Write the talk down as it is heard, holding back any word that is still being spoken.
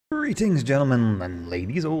Greetings, gentlemen and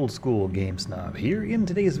ladies, old school game snob here. In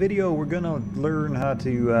today's video, we're gonna learn how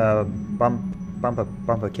to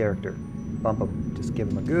bump a character. Bump him. Just give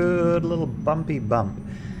him a good little bumpy bump.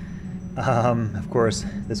 Of course,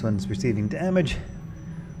 this one's receiving damage.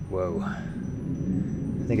 Whoa.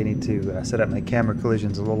 I think I need to set up my camera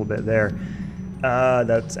collisions a little bit there.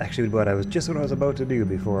 That's actually what I was about to do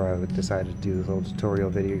before I decided to do this little tutorial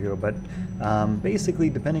video here. But basically,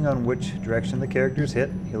 depending on which direction the character's hit,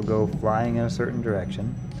 he'll go flying in a certain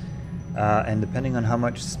direction. And depending on how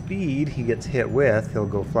much speed he gets hit with, he'll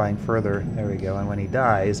go flying further. There we go. And when he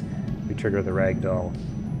dies, we trigger the ragdoll.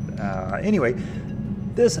 Anyway,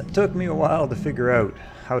 this took me a while to figure out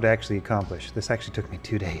how to actually accomplish. This actually took me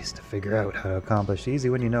 2 days to figure out how to accomplish. Easy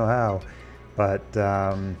when you know how. But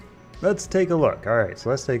let's take a look. Alright, so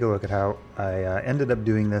let's take a look at how I ended up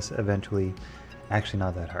doing this eventually. Actually,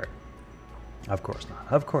 not that hard. Of course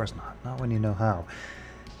not. Of course not. Not when you know how.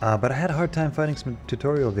 But I had a hard time finding some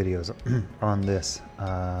tutorial videos on this.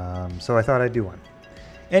 So I thought I'd do one.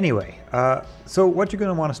 Anyway, so what you're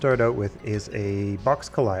going to want to start out with is a box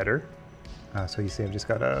collider. So you see I've just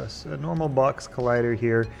got a normal box collider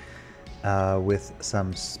here with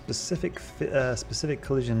some specific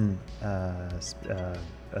collision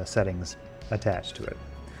settings attached to it.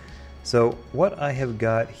 So what I have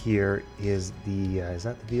got here is the, is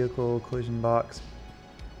that the vehicle collision box?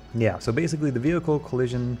 Yeah, so basically the vehicle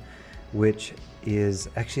collision, which is,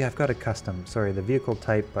 actually I've got a custom, sorry, the vehicle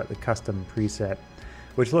type, but the custom preset,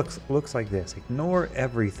 which looks like this. Ignore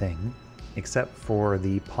everything except for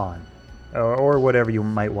the pawn, or whatever you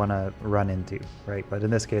might want to run into, right? But in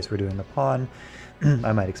this case we're doing the pawn.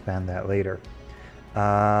 I might expand that later.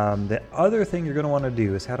 The other thing you're going to want to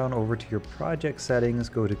do is head on over to your project settings,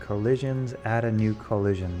 go to collisions, add a new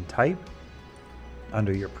collision type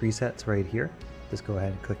under your presets right here. Just go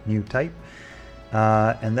ahead and click new type,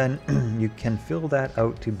 and then you can fill that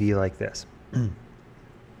out to be like this.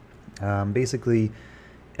 Basically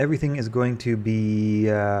everything is going to be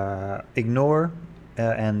ignore,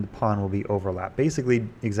 and the pawn will be overlap. Basically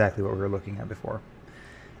exactly what we were looking at before.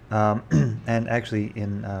 And actually,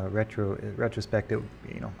 in retrospect,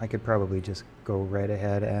 I could probably just go right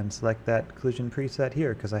ahead and select that collision preset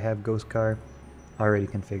here because I have Ghost Car already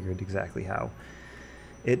configured exactly how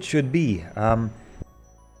it should be.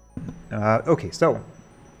 Okay, so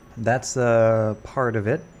that's part of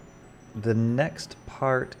it. The next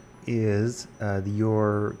part is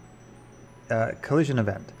your collision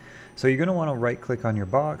event. So you're going to want to right-click on your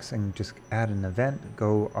box and just add an event.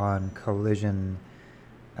 Go on collision.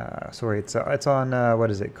 Sorry, it's on, what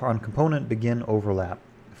is it, on component begin overlap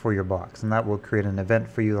for your box, and that will create an event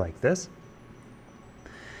for you like this.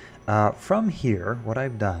 From here, what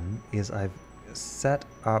I've done is I've set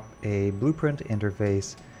up a blueprint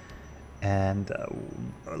interface, and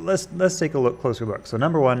let's take a closer look. So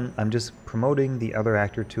number one, I'm just promoting the other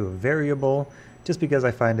actor to a variable, just because I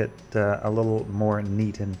find it a little more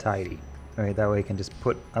neat and tidy. Right, that way I can just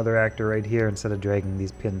put other actor right here instead of dragging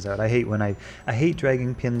these pins out. I hate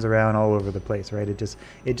dragging pins around all over the place, right? It just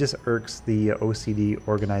irks the OCD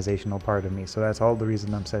organizational part of me. So that's all the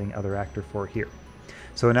reason I'm setting other actor for here.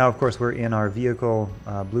 So now of course we're in our vehicle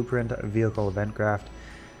blueprint, vehicle event graph.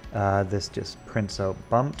 This just prints out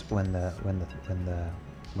bumped when there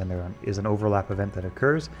is an overlap event that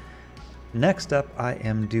occurs. Next up, I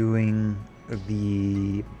am doing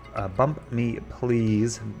the bump me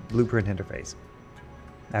please blueprint interface.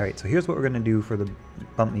 Alright, so here's what we're going to do for the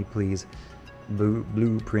bump me please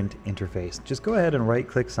blueprint interface. Just go ahead and right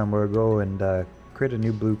click somewhere, go and create a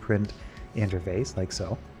new blueprint interface like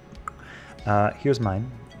so. Here's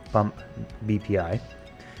mine, bump BPI.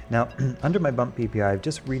 Now under my bump BPI, I've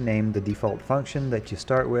just renamed the default function that you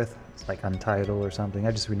start with. It's like Untitled or something.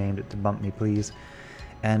 I just renamed it to bump me please.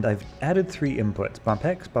 And I've added 3 inputs, bump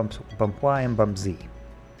X, bump Y, and bump Z.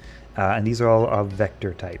 And these are all of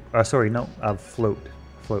vector type. Of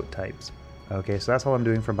float types. Okay, so that's all I'm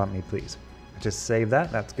doing for bump me please. Just save that,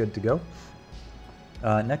 that's good to go.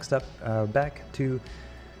 Next up, back to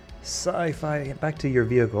sci-fi, back to your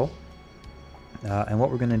vehicle. And what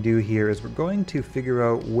we're going to do here is we're going to figure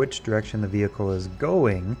out which direction the vehicle is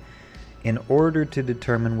going in order to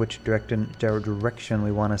determine which direction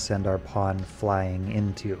we want to send our pawn flying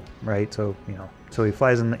into, right? So, so he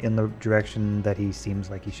flies in the direction that he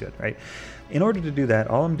seems like he should, right? In order to do that,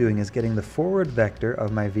 all I'm doing is getting the forward vector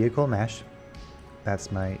of my vehicle mesh.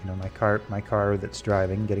 That's my, my car that's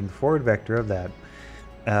driving, getting the forward vector of that.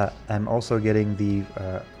 I'm also getting the,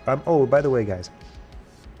 oh, by the way, guys,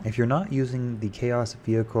 if you're not using the Chaos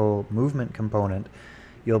Vehicle movement component,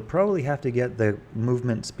 you'll probably have to get the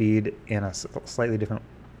movement speed in a slightly different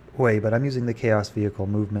way, but I'm using the Chaos Vehicle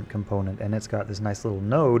movement component, and it's got this nice little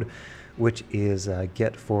node, which is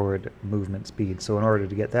get forward movement speed. So in order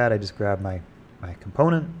to get that, I just grab my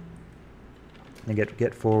component and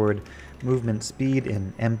get forward movement speed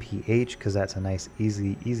in MPH, because that's a nice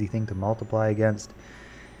easy thing to multiply against.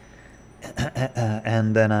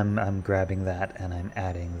 And then I'm grabbing that and I'm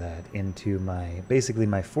adding that into basically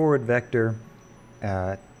my forward vector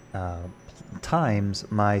times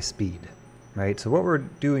my speed, right? So what we're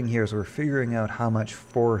doing here is we're figuring out how much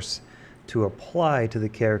force to apply to the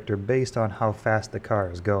character based on how fast the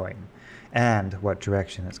car is going and what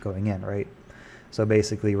direction it's going in, right? So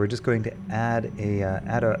basically we're just going to add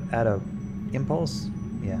a impulse,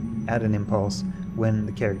 add an impulse when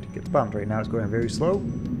the character gets bumped. Right now it's going very slow,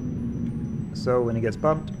 so when it gets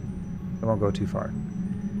bumped, it won't go too far.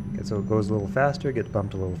 Okay, so it goes a little faster, gets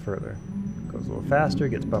bumped a little further. Goes a little faster,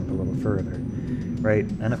 gets bumped a little further, right?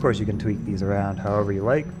 And of course you can tweak these around however you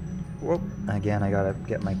like. Whoop, again, I gotta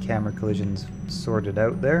get my camera collisions sorted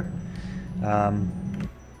out there.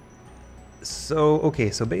 So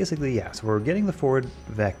basically, yeah, so we're getting the forward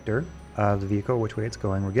vector of the vehicle, which way it's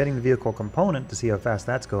going. We're getting the vehicle component to see how fast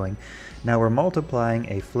that's going. Now we're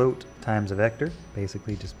multiplying a float times a vector.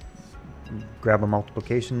 Basically just grab a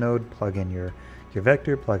multiplication node, plug in your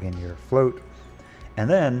vector, plug in your float, and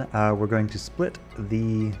then we're going to split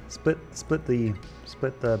the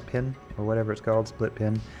pin, or whatever it's called, split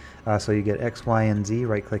pin. So you get X, Y, and Z,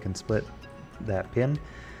 right click and split that pin.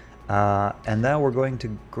 And now we're going to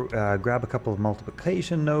grab a couple of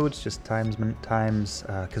multiplication nodes, just times,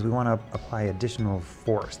 because we want to apply additional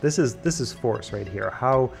force. This is force right here.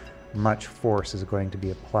 How much force is going to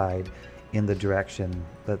be applied in the direction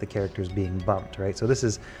that the character is being bumped, right? So this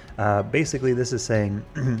is basically this is saying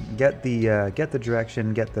get the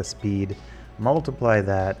direction, get the speed, multiply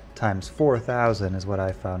that times 4,000 is what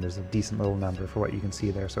I found is a decent little number for what you can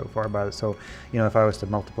see there so far. So if I was to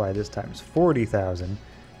multiply this times 40,000.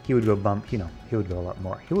 He would go bump, he would go a lot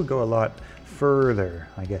more. He would go a lot further,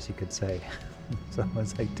 I guess you could say. So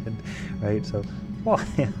as I did, right? So,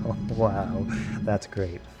 wow, that's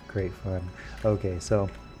great fun. Okay, so,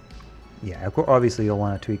 yeah, obviously you'll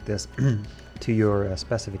want to tweak this to your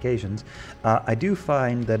specifications. I do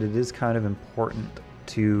find that it is kind of important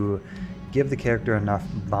to give the character enough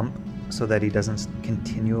bump so that he doesn't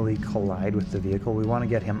continually collide with the vehicle. We want to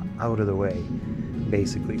get him out of the way,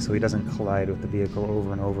 basically, so he doesn't collide with the vehicle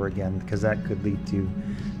over and over again, because that could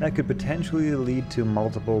potentially lead to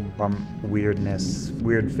multiple bump weirdness,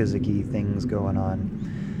 weird physicky things going on,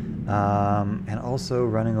 and also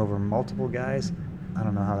running over multiple guys. I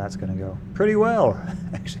don't know how that's going to go. Pretty well,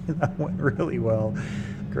 actually. That went really well.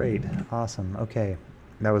 Great, awesome. Okay,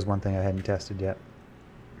 that was one thing I hadn't tested yet.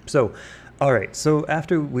 So, all right, so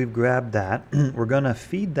after we've grabbed that, we're going to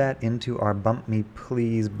feed that into our Bump Me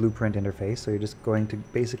Please blueprint interface. So you're just going to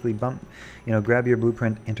basically grab your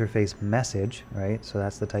blueprint interface message, right? So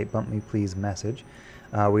that's the type Bump Me Please message.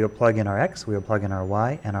 We'll plug in our X, we'll plug in our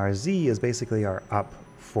Y, and our Z is basically our up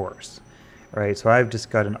force, right? So I've just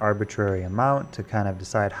got an arbitrary amount to kind of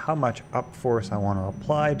decide how much up force I want to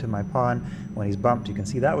apply to my pawn when he's bumped. You can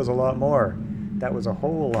see that was a lot more. That was a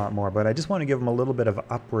whole lot more, but I just want to give him a little bit of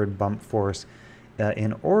upward bump force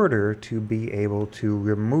in order to be able to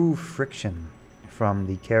remove friction from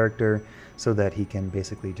the character so that he can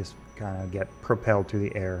basically just kind of get propelled through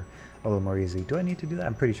the air a little more easily. Do I need to do that?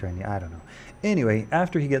 I'm pretty sure I need. I don't know. Anyway,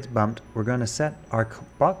 after he gets bumped, we're going to set our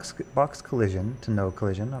box collision to no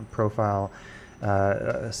collision on profile,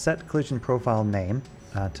 set collision profile name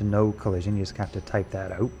to no collision. You just have to type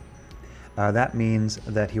that out. That means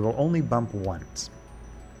that he will only bump once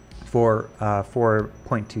for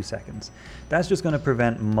 0.2 seconds. That's just going to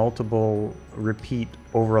prevent multiple repeat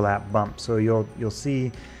overlap bumps. So you'll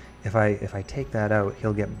see if I take that out,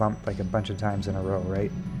 he'll get bumped like a bunch of times in a row,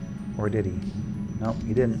 right? Or did he? No,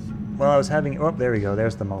 he didn't. Well, I was having, oh, there we go.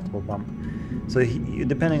 There's the multiple bump. So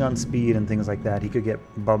depending on speed and things like that, he could get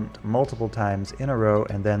bumped multiple times in a row,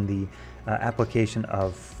 and then the application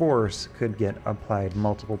of force could get applied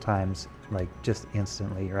multiple times, like just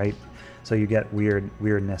instantly, right? So you get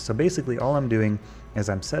weirdness. So basically all I'm doing is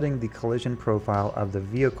I'm setting the collision profile of the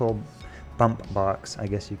vehicle bump box, I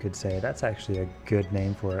guess you could say. That's actually a good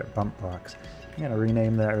name for it, bump box. I'm gonna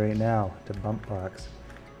rename that right now to bump box.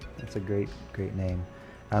 That's a great name.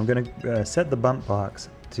 I'm gonna set the bump box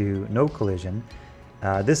to no collision.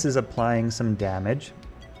 This is applying some damage.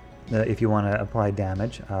 If you want to apply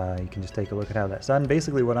damage, you can just take a look at how that's done.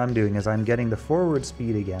 Basically what I'm doing is I'm getting the forward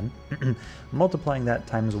speed again, multiplying that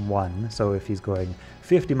times 1. So if he's going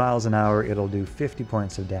 50 miles an hour, it'll do 50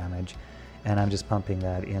 points of damage. and I'm just pumping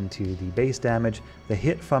that into the base damage. The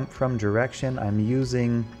hit from direction, I'm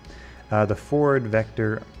using the forward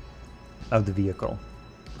vector of the vehicle.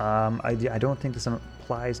 I don't think this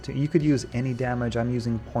applies to, you could use any damage. I'm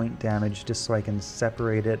using point damage just so I can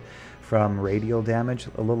separate it from radial damage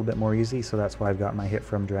a little bit more easy, so that's why I've got my hit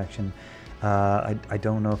from direction. I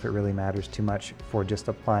don't know if it really matters too much for just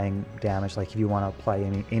applying damage. Like if you want to apply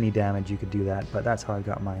any damage, you could do that, but that's how I've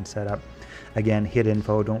got mine set up. Again, hit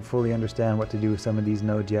info, don't fully understand what to do with some of these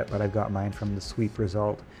nodes yet, but I've got mine from the sweep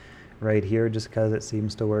result right here just because it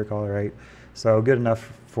seems to work all right. So good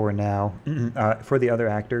enough for now. For the other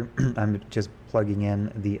actor, I'm just plugging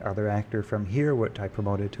in the other actor from here, which I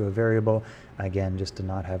promoted to a variable, again, just to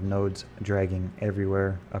not have nodes dragging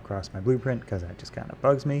everywhere across my blueprint, because that just kind of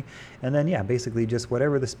bugs me. And then, yeah, basically just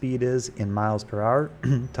whatever the speed is in miles per hour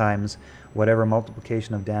times whatever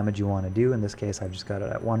multiplication of damage you want to do. In this case, I've just got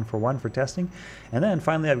it at 1 for testing. And then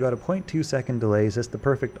finally, I've got a 0.2 second delay. Is this the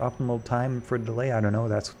perfect optimal time for delay? I don't know.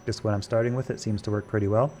 That's just what I'm starting with. It seems to work pretty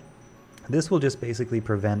well. This will just basically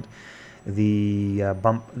prevent the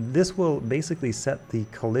bump. This will basically set the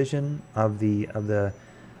collision of the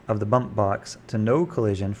bump box to no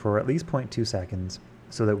collision for at least 0.2 seconds,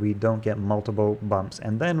 so that we don't get multiple bumps.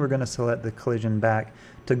 And then we're going to select the collision back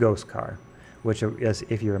to ghost car, which is,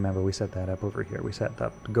 if you remember, we set that up over here. We set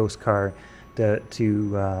up ghost car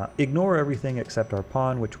to ignore everything except our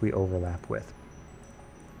pawn, which we overlap with.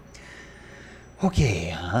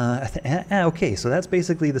 Okay, okay, so that's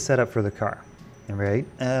basically the setup for the car. All right,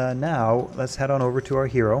 now let's head on over to our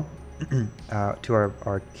hero, to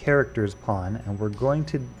our character's pawn, and we're going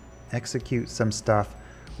to execute some stuff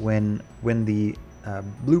when the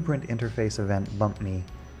blueprint interface event bump me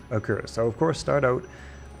occurs. So of course, start out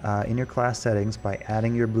in your class settings by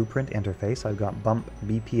adding your blueprint interface. I've got bump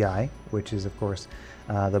BPI, which is of course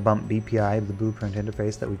the bump BPI, the blueprint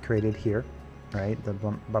interface that we created here. Right, the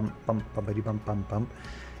bump,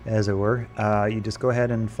 as it were. You just go ahead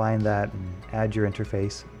and find that and add your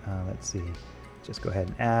interface. Let's see, just go ahead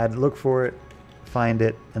and add, look for it, find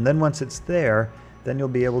it, and then once it's there, then you'll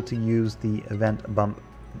be able to use the event bump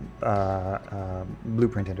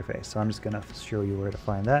blueprint interface. So I'm just going to show you where to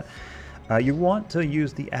find that. You want to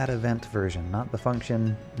use the add event version, not the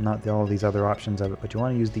function, not all these other options of it, but you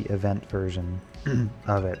want to use the event version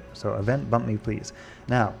of it. So event bump me please.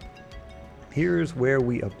 Now, here's where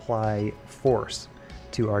we apply force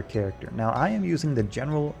to our character. Now I am using the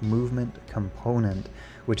general movement component,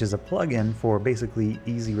 which is a plugin for basically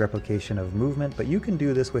easy replication of movement, but you can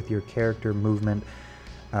do this with your character movement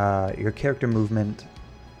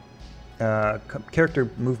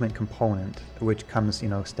component, which comes,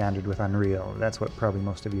 standard with Unreal. That's what probably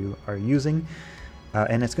most of you are using,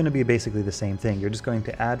 and it's going to be basically the same thing. You're just going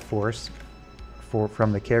to add force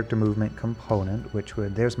from the character movement component, which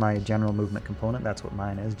would, there's my general movement component, that's what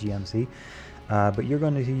mine is, GMC. But you're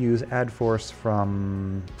going to use add force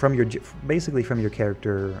from your, basically from your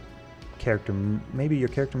character, maybe your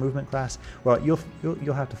character movement class. Well,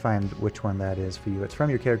 you'll have to find which one that is for you. It's from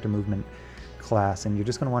your character movement class, and you're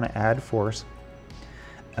just going to want to add force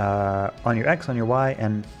on your X, on your Y,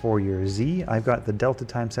 and for your Z. I've got the delta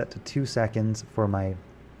time set to 2 seconds for my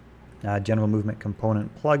general movement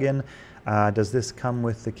component plugin. Does this come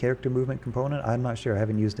with the character movement component? I'm not sure. I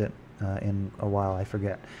haven't used it in a while. I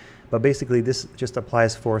forget. But basically, this just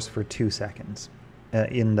applies force for 2 seconds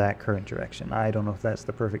in that current direction. I don't know if that's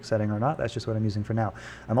the perfect setting or not. That's just what I'm using for now.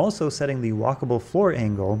 I'm also setting the walkable floor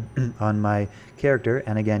angle on my character,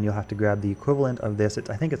 and again, you'll have to grab the equivalent of this.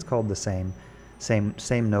 I think it's called the same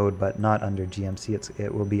node, but not under GMC.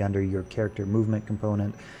 It will be under your character movement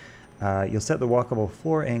component. You'll set the walkable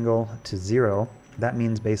floor angle to 0. That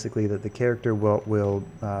means basically that the character will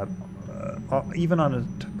even on a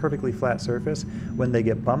perfectly flat surface, when they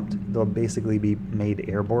get bumped, they'll basically be made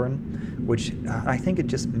airborne, which I think it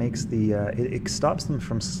just makes the, it stops them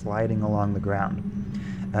from sliding along the ground.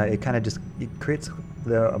 It kind of just, it creates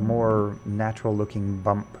a more natural looking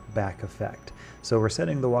bump back effect. So we're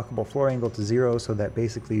setting the walkable floor angle to 0 so that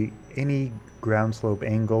basically any ground slope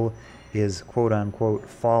angle is quote unquote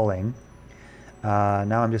falling.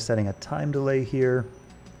 Now I'm just setting a time delay here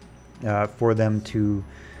for them to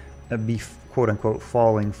be quote-unquote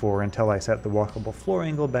falling for until I set the walkable floor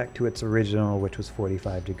angle back to its original, which was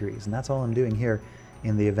 45 degrees. And that's all I'm doing here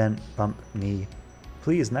in the event bump me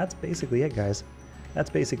please. And that's basically it, guys. That's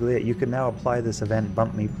basically it. You can now apply this event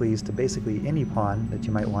bump me please to basically any pawn that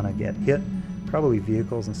you might want to get hit, probably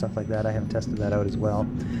vehicles and stuff like that. I haven't tested that out as well.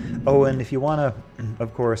 Oh, and if you want to,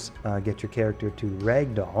 of course, get your character to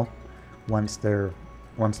ragdoll once they're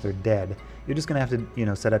dead, you're just gonna have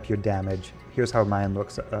to, set up your damage. Here's how mine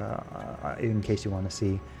looks, in case you want to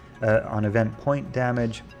see. on event point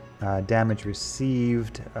damage. Damage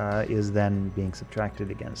received is then being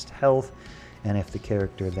subtracted against health, and if the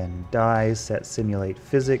character then dies, set simulate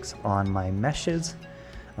physics on my meshes.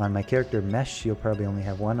 On my character mesh, you'll probably only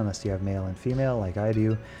have one unless you have male and female like I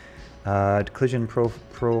do. Collision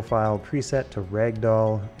profile preset to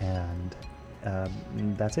ragdoll, and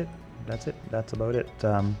that's it. That's about it.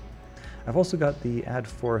 I've also got the add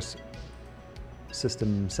force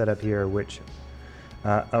system set up here, which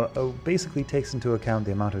basically takes into account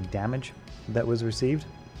the amount of damage that was received,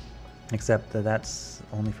 except that that's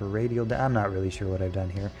only for radial. I'm not really sure what I've done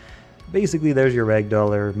here. Basically, there's your ragdoll.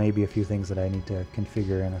 There are maybe a few things that I need to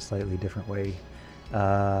configure in a slightly different way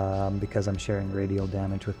because I'm sharing radial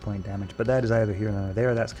damage with point damage, but that is either here or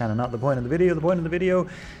there. That's kind of not the point of the video. The point of the video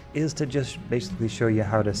is to just basically show you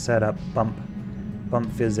how to set up bump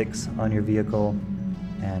physics on your vehicle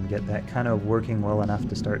and get that kind of working well enough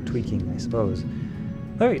to start tweaking, I suppose.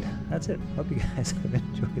 Alright, that's it. Hope you guys have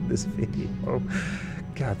enjoyed this video.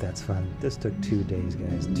 God, that's fun. This took 2 days,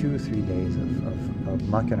 guys. 2-3 days of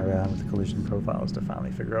mucking around with collision profiles to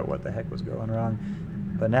finally figure out what the heck was going wrong.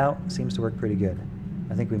 But now, it seems to work pretty good.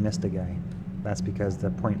 I think we missed a guy. That's because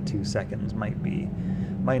the 0.2 seconds might be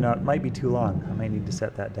too long. I might need to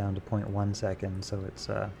set that down to 0.1 second so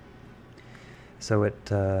it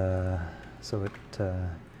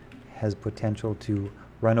has potential to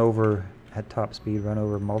run over at top speed, run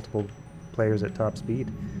over multiple players at top speed.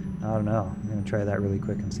 I don't know. I'm going to try that really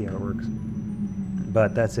quick and see how it works.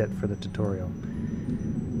 But that's it for the tutorial.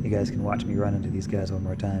 You guys can watch me run into these guys one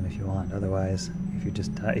more time if you want. Otherwise, if you're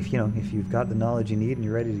just if you've got the knowledge you need and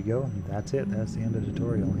you're ready to go, that's it. That's the end of the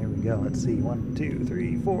tutorial. Here we go. Let's see. 1, 2,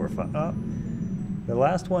 3, 4, 5. The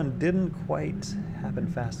last one didn't quite happen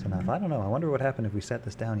fast enough. I don't know. I wonder what happened if we set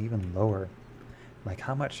this down even lower. Like,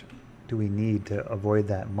 how much do we need to avoid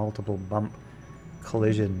that multiple bump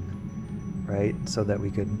collision, right? So that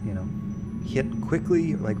we could, hit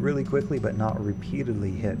quickly, like really quickly, but not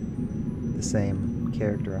repeatedly hit the same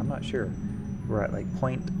character. I'm not sure. We're at like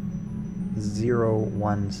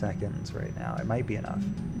 0.01 seconds right now. It might be enough.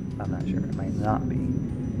 I'm not sure. It might not be.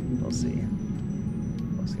 We'll see.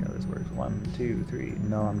 We'll see how this works. 1, 2, 3.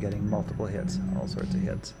 No, I'm getting multiple hits. All sorts of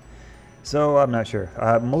hits. So I'm not sure.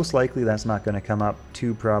 Most likely that's not going to come up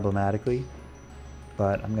too problematically,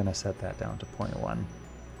 but I'm going to set that down to 0.1.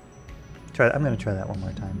 I'm going to try that one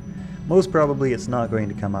more time. Most probably it's not going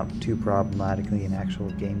to come up too problematically in actual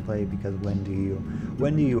gameplay, because when do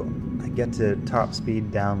you get to top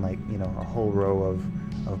speed down like, a whole row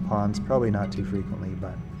of pawns? Probably not too frequently,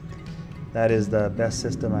 but that is the best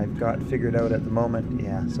system I've got figured out at the moment.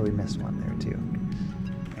 Yeah, so we missed one there too.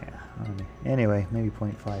 Yeah. Anyway, maybe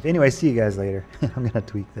 0.5. Anyway, see you guys later. I'm going to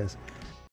tweak this.